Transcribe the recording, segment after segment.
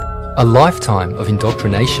A lifetime of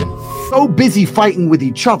indoctrination. So busy fighting with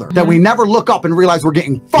each other that we never look up and realize we're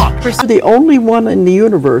getting fucked. We're the only one in the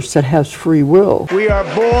universe that has free will. We are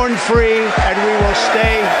born free and we will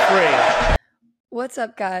stay free. What's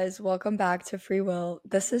up, guys? Welcome back to Free Will.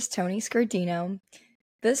 This is Tony Scardino.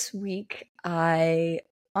 This week, I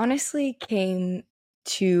honestly came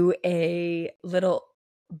to a little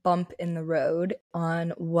bump in the road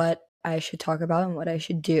on what I should talk about and what I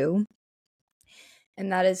should do.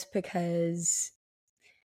 And that is because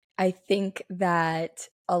I think that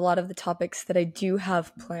a lot of the topics that I do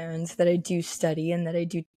have plans, that I do study, and that I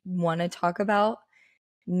do want to talk about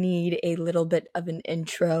need a little bit of an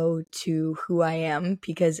intro to who I am,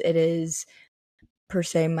 because it is per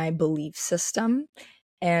se my belief system.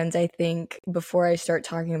 And I think before I start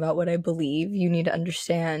talking about what I believe, you need to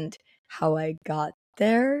understand how I got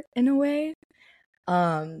there in a way.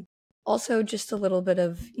 Also just a little bit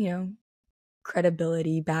of,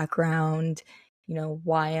 credibility, background,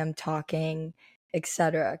 why I'm talking,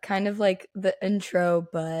 etc. Kind of like the intro,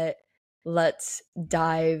 but let's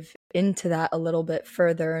dive into that a little bit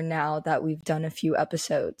further now that we've done a few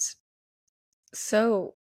episodes.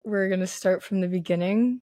 So we're going to start from the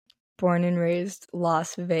beginning. Born and raised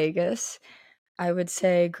Las Vegas. I would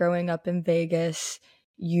say growing up in Vegas,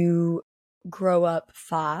 you grow up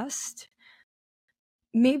fast.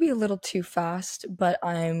 Maybe a little too fast, but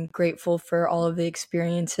I'm grateful for all of the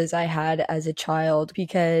experiences I had as a child,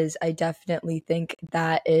 because I definitely think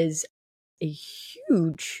that is a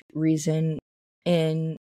huge reason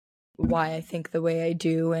in why I think the way I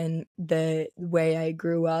do and the way I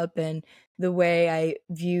grew up and the way I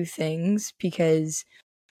view things. Because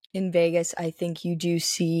in Vegas, I think you do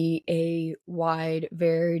see a wide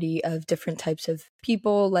variety of different types of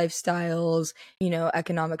people, lifestyles,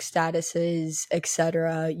 economic statuses,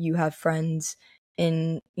 etc. You have friends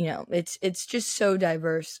in, it's just so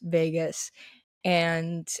diverse, Vegas.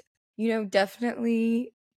 And,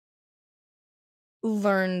 definitely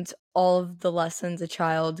learned all of the lessons a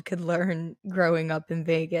child could learn growing up in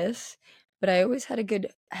Vegas. But I always had a good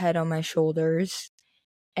head on my shoulders.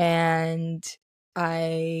 And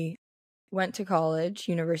I went to college,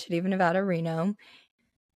 University of Nevada, Reno.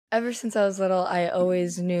 Ever since I was little, I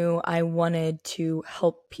always knew I wanted to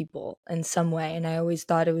help people in some way, and I always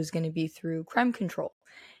thought it was going to be through crime control.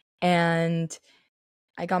 And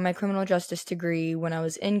I got my criminal justice degree. When I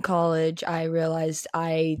was in college, I realized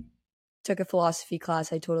I took a philosophy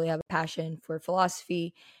class. I totally have a passion for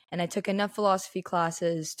philosophy, and I took enough philosophy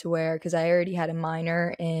classes to where, because I already had a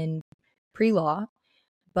minor in pre-law,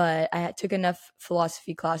 but I took enough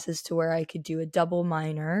philosophy classes to where I could do a double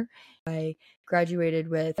minor. I graduated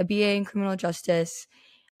with a BA in criminal justice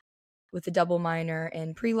with a double minor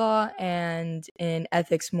in pre-law and in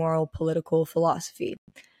ethics, moral, political philosophy.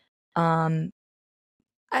 I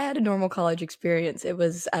had a normal college experience. It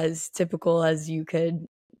was as typical as you could,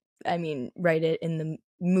 write it in the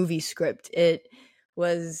movie script. It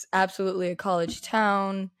was absolutely a college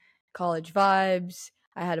town, college vibes.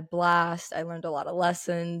 I had a blast. I learned a lot of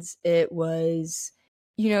lessons. It was,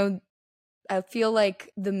 I feel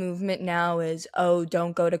like the movement now is, oh,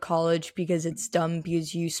 don't go to college because it's dumb,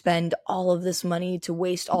 because you spend all of this money to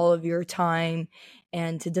waste all of your time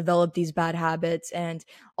and to develop these bad habits. And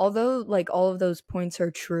although all of those points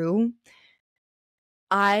are true,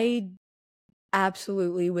 I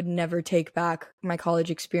absolutely would never take back my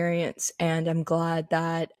college experience, and I'm glad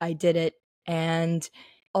that I did it. And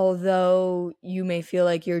although you may feel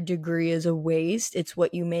like your degree is a waste, it's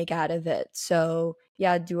what you make out of it. So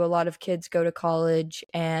yeah, do a lot of kids go to college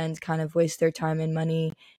and kind of waste their time and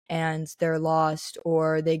money, and they're lost,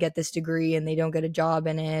 or they get this degree and they don't get a job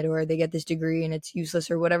in it, or they get this degree and it's useless,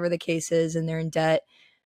 or whatever the case is, and they're in debt?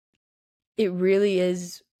 It really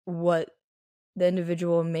is what the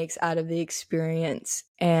individual makes out of the experience.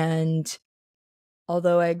 And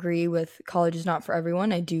although I agree with college is not for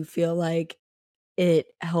everyone, I do feel like it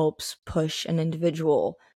helps push an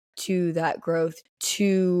individual to that growth,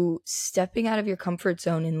 to stepping out of your comfort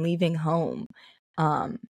zone and leaving home,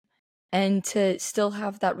 and to still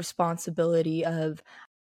have that responsibility of,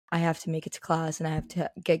 I have to make it to class and I have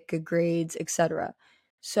to get good grades, etc.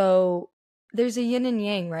 So there's a yin and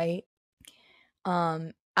yang, right?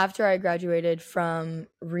 After I graduated from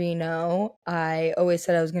Reno, I always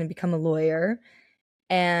said I was going to become a lawyer.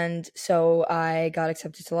 And so I got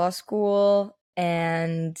accepted to law school,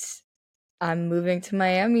 and I'm moving to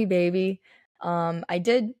Miami, baby. I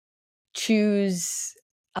did choose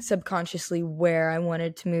subconsciously where I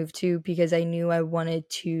wanted to move to, because I knew I wanted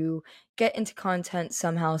to get into content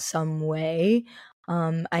somehow, some way.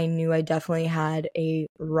 I knew I definitely had a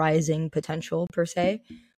rising potential per se,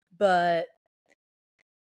 but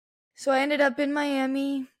So I ended up in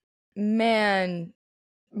Miami. Man,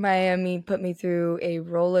 Miami put me through a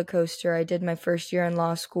roller coaster. I did my first year in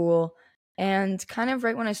law school, and kind of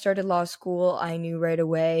right when I started law school, I knew right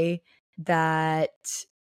away that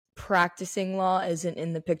practicing law isn't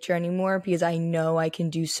in the picture anymore, because I know I can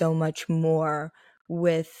do so much more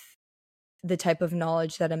with the type of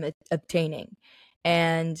knowledge that I'm obtaining.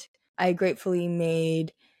 And I gratefully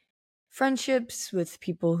made friendships with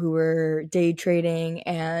people who were day trading,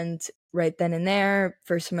 and right then and there,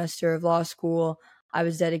 first semester of law school, I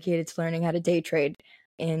was dedicated to learning how to day trade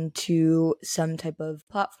into some type of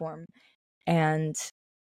platform. And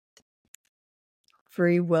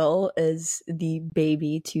free will is the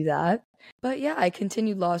baby to that. But yeah, I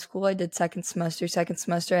continued law school. I did second semester. Second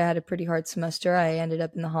semester, I had a pretty hard semester. I ended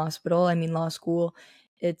up in the hospital. I mean, law school,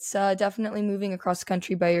 it's definitely moving across the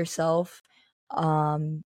country by yourself.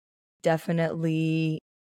 Definitely,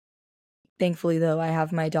 thankfully though, I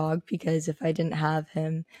have my dog, because if I didn't have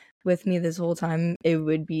him with me this whole time, it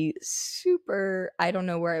would be super, I don't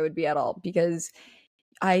know where I would be at all, because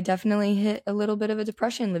I definitely hit a little bit of a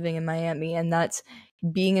depression living in Miami, and that's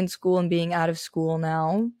being in school and being out of school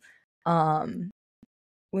now. When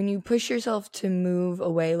you push yourself to move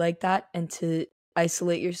away like that and to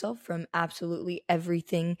isolate yourself from absolutely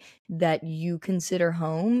everything that you consider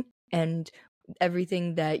home and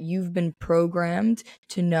everything that you've been programmed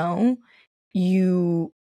to know,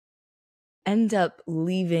 you end up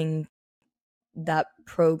leaving that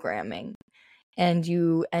programming, and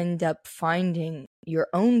you end up finding your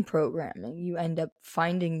own programming. You end up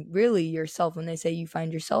finding really yourself. When they say you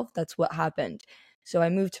find yourself, that's what happened. So I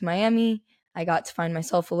moved to Miami. I got to find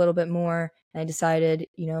myself a little bit more, and I decided,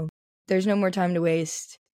 there's no more time to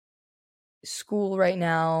waste. School right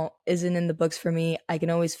now isn't in the books for me. I can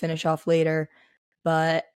always finish off later,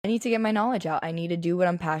 but I need to get my knowledge out. I need to do what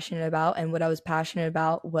I'm passionate about. And what I was passionate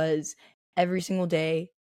about was every single day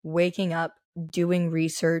waking up, doing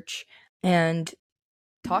research, and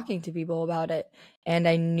talking to people about it. And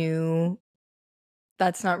I knew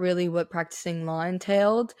that's not really what practicing law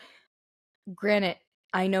entailed. Granted,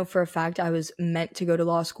 I know for a fact I was meant to go to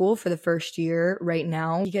law school for the first year right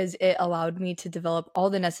now, because it allowed me to develop all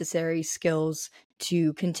the necessary skills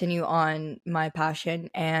to continue on my passion.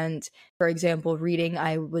 And for example, reading,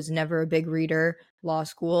 I was never a big reader. Law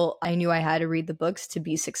school, I knew I had to read the books to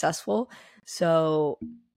be successful. So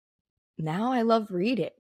now I love reading.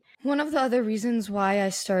 One of the other reasons why I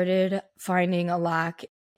started finding a lack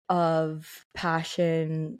of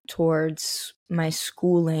passion towards my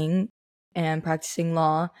schooling and practicing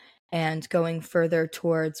law and going further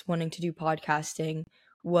towards wanting to do podcasting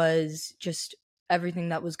was just everything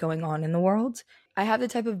that was going on in the world. I have the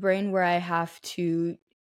type of brain where I have to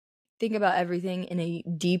think about everything in a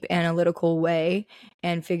deep analytical way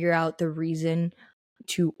and figure out the reason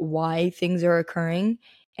to why things are occurring.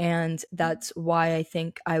 And that's why I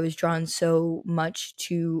think I was drawn so much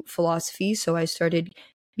to philosophy. So I started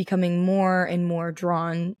becoming more and more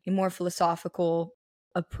drawn, a more philosophical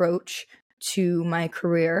approach to my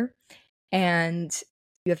career. And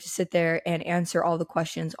you have to sit there and answer all the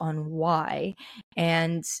questions on why.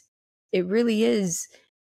 And it really is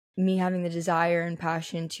me having the desire and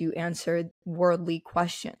passion to answer worldly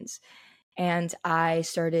questions. And I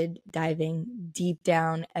started diving deep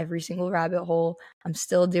down every single rabbit hole. I'm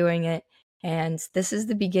still doing it. And this is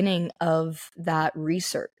the beginning of that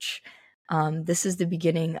research. This is the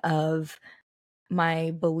beginning of my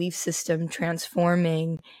belief system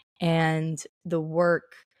transforming and the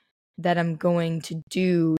work that I'm going to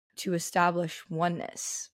do to establish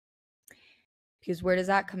oneness. Because where does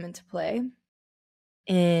that come into play?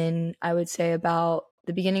 In, I would say, about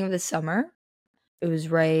the beginning of the summer. It was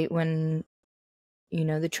right when,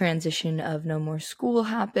 the transition of no more school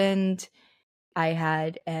happened. I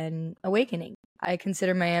had an awakening. I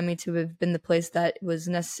consider Miami to have been the place that was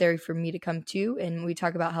necessary for me to come to. And we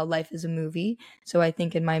talk about how life is a movie. So I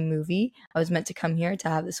think in my movie, I was meant to come here to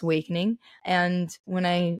have this awakening. And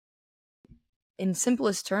in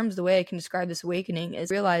simplest terms, the way I can describe this awakening is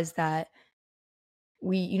realize that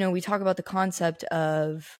we talk about the concept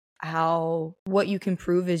of how what you can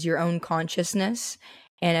prove is your own consciousness,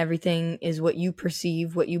 and everything is what you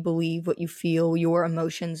perceive, what you believe, what you feel, your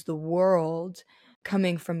emotions, the world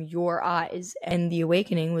coming from your eyes. And the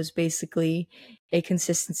awakening was basically a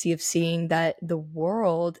consistency of seeing that the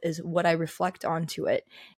world is what I reflect onto it,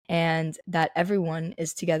 and that everyone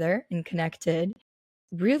is together and connected.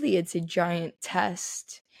 Really, it's a giant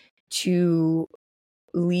test to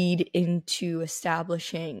lead into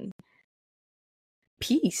establishing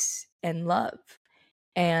peace and love.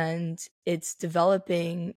 And it's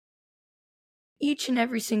developing each and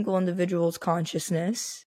every single individual's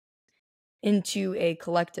consciousness into a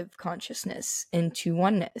collective consciousness, into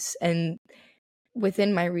oneness. And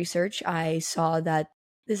within my research, I saw that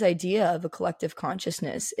this idea of a collective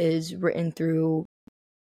consciousness is written through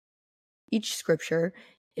each scripture.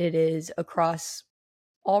 It is across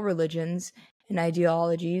all religions and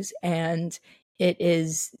ideologies, and it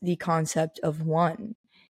is the concept of one.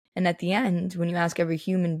 And at the end, when you ask every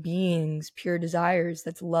human being's pure desires,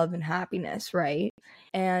 that's love and happiness, right?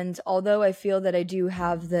 And although I feel that I do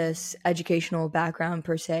have this educational background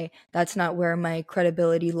per se, that's not where my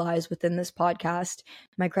credibility lies within this podcast.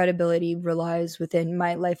 My credibility relies within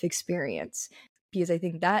my life experience, because I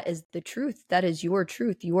think that is the truth. That is your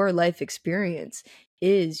truth. Your life experience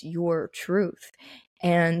is your truth.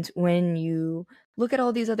 And when you look at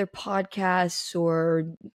all these other podcasts or,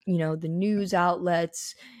 the news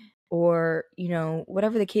outlets, or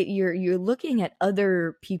whatever the case, you're looking at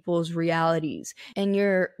other people's realities, and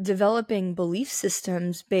you're developing belief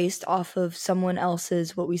systems based off of someone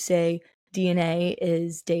else's, what we say DNA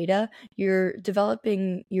is data. You're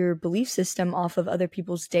developing your belief system off of other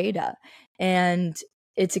people's data, and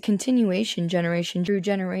it's a continuation, generation through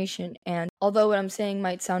generation. And although what I'm saying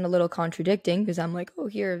might sound a little contradicting, because I'm like, oh,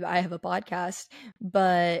 here I have a podcast,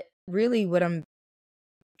 but really what I'm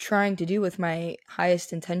trying to do with my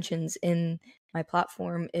highest intentions in my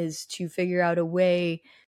platform is to figure out a way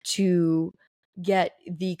to get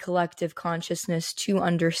the collective consciousness to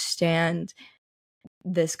understand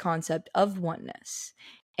this concept of oneness.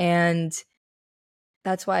 And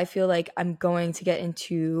that's why I feel like I'm going to get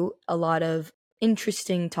into a lot of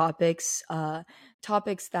interesting topics,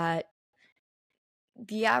 topics that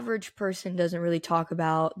the average person doesn't really talk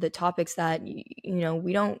about, the topics that,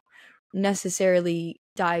 we don't necessarily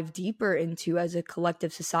dive deeper into as a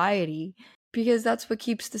collective society, because that's what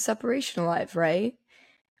keeps the separation alive, right?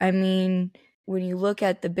 I mean, when you look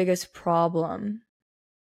at the biggest problem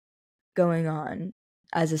going on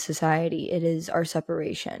as a society, it is our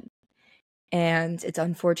separation. And it's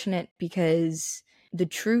unfortunate because the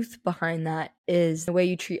truth behind that is the way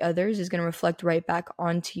you treat others is going to reflect right back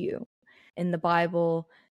onto you. In the Bible,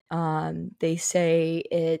 they say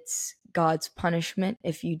it's God's punishment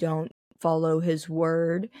if you don't follow his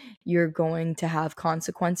word. You're going to have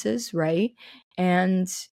consequences, right? And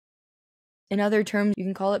in other terms, you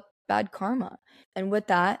can call it bad karma. And with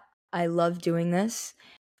that, I love doing this.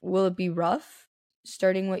 Will it be rough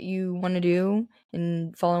starting what you want to do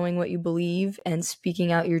and following what you believe and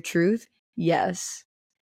speaking out your truth? Yes.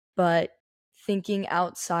 But thinking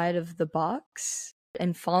outside of the box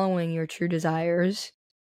and following your true desires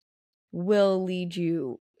will lead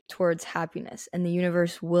you towards happiness, and the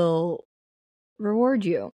universe will reward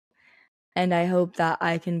you. And I hope that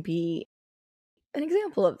I can be an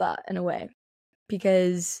example of that in a way,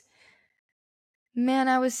 because man,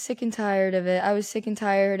 I was sick and tired of it. I was sick and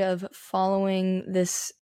tired of following the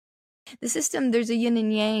system. There's a yin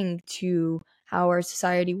and yang to how our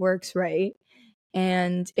society works, right?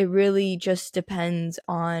 And it really just depends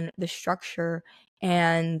on the structure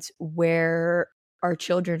and where our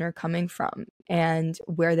children are coming from and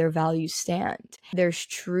where their values stand. There's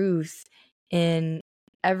truth in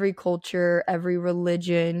every culture, every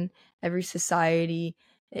religion, every society.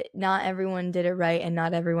 Not everyone did it right and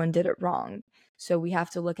not everyone did it wrong. So we have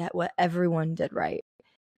to look at what everyone did right.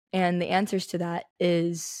 And the answers to that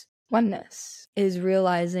is oneness, is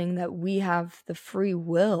realizing that we have the free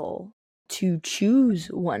will to choose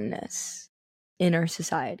oneness in our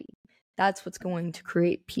society. That's what's going to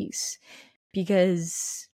create peace.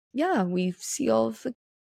 Because, yeah, we see all of the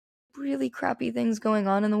really crappy things going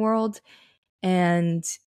on in the world, and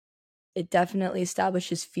it definitely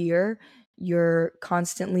establishes fear. You're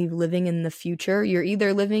constantly living in the future. You're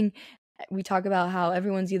either living, we talk about how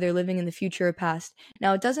everyone's either living in the future or past.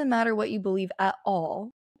 Now, it doesn't matter what you believe at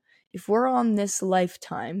all. If we're on this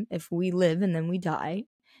lifetime, if we live and then we die,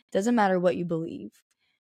 it doesn't matter what you believe.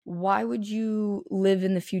 Why would you live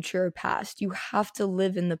in the future or past? You have to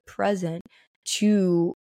live in the present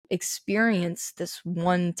to experience this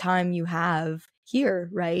one time you have here,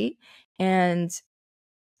 right? And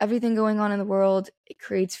everything going on in the world, it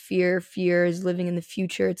creates fear. Fear is living in the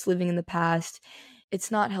future. It's living in the past. It's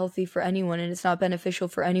not healthy for anyone, and it's not beneficial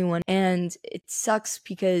for anyone. And it sucks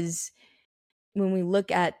because when we look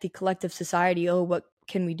at the collective society, oh, what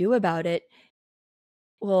can we do about it?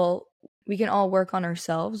 Well, we can all work on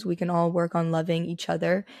ourselves. We can all work on loving each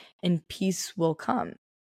other, and peace will come,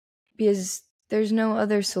 because there's no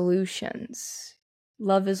other solutions.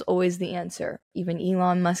 Love is always the answer. Even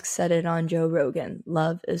Elon Musk said it on Joe Rogan.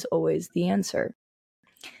 Love is always the answer.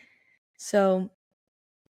 So,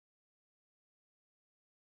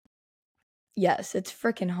 yes, it's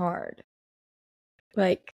freaking hard.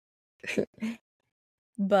 Like,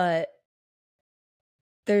 But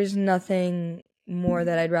there's nothing more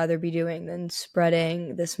that I'd rather be doing than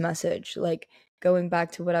spreading this message. Like, going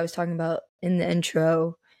back to what I was talking about in the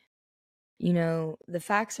intro, you know, the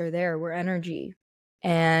facts are there. We're energy.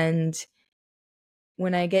 And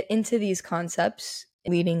when I get into these concepts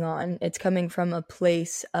leading on, it's coming from a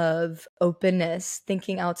place of openness,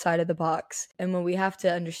 thinking outside of the box. And what we have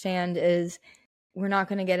to understand is we're not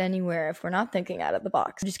going to get anywhere if we're not thinking out of the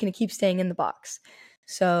box. We're just going to keep staying in the box.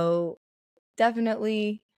 So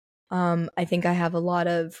definitely, I think I have a lot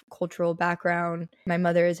of cultural background. My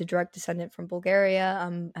mother is a direct descendant from Bulgaria.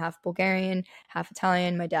 I'm half Bulgarian, half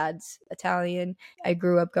Italian. My dad's Italian. I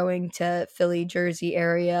grew up going to Philly, Jersey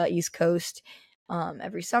area, East Coast,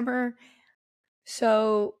 every summer.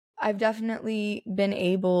 So I've definitely been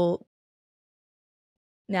able,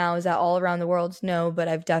 now is that all around the world? No, but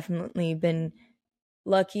I've definitely been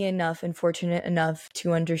lucky enough and fortunate enough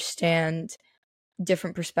to understand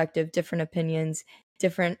different perspective, different opinions,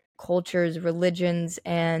 different cultures, religions.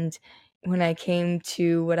 And when I came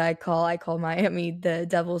to what I call Miami the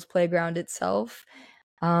devil's playground itself,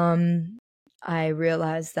 I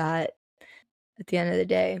realized that at the end of the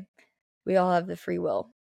day, we all have the free will.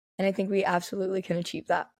 And I think we absolutely can achieve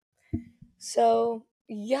that. So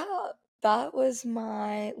yeah, that was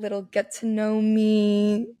my little get to know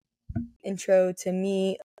me intro to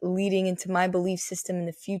me leading into my belief system in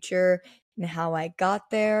the future and how I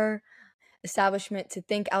got there. Establishment to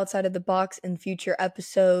think outside of the box in future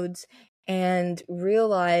episodes and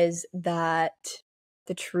realize that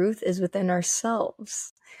the truth is within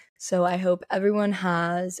ourselves. So I hope everyone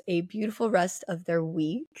has a beautiful rest of their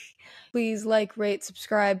week. Please like, rate,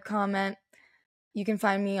 subscribe, comment. You can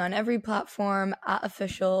find me on every platform at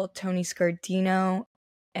official Tony Scardino,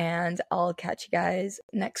 and I'll catch you guys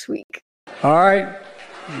next week. All right.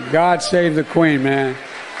 God save the Queen, man.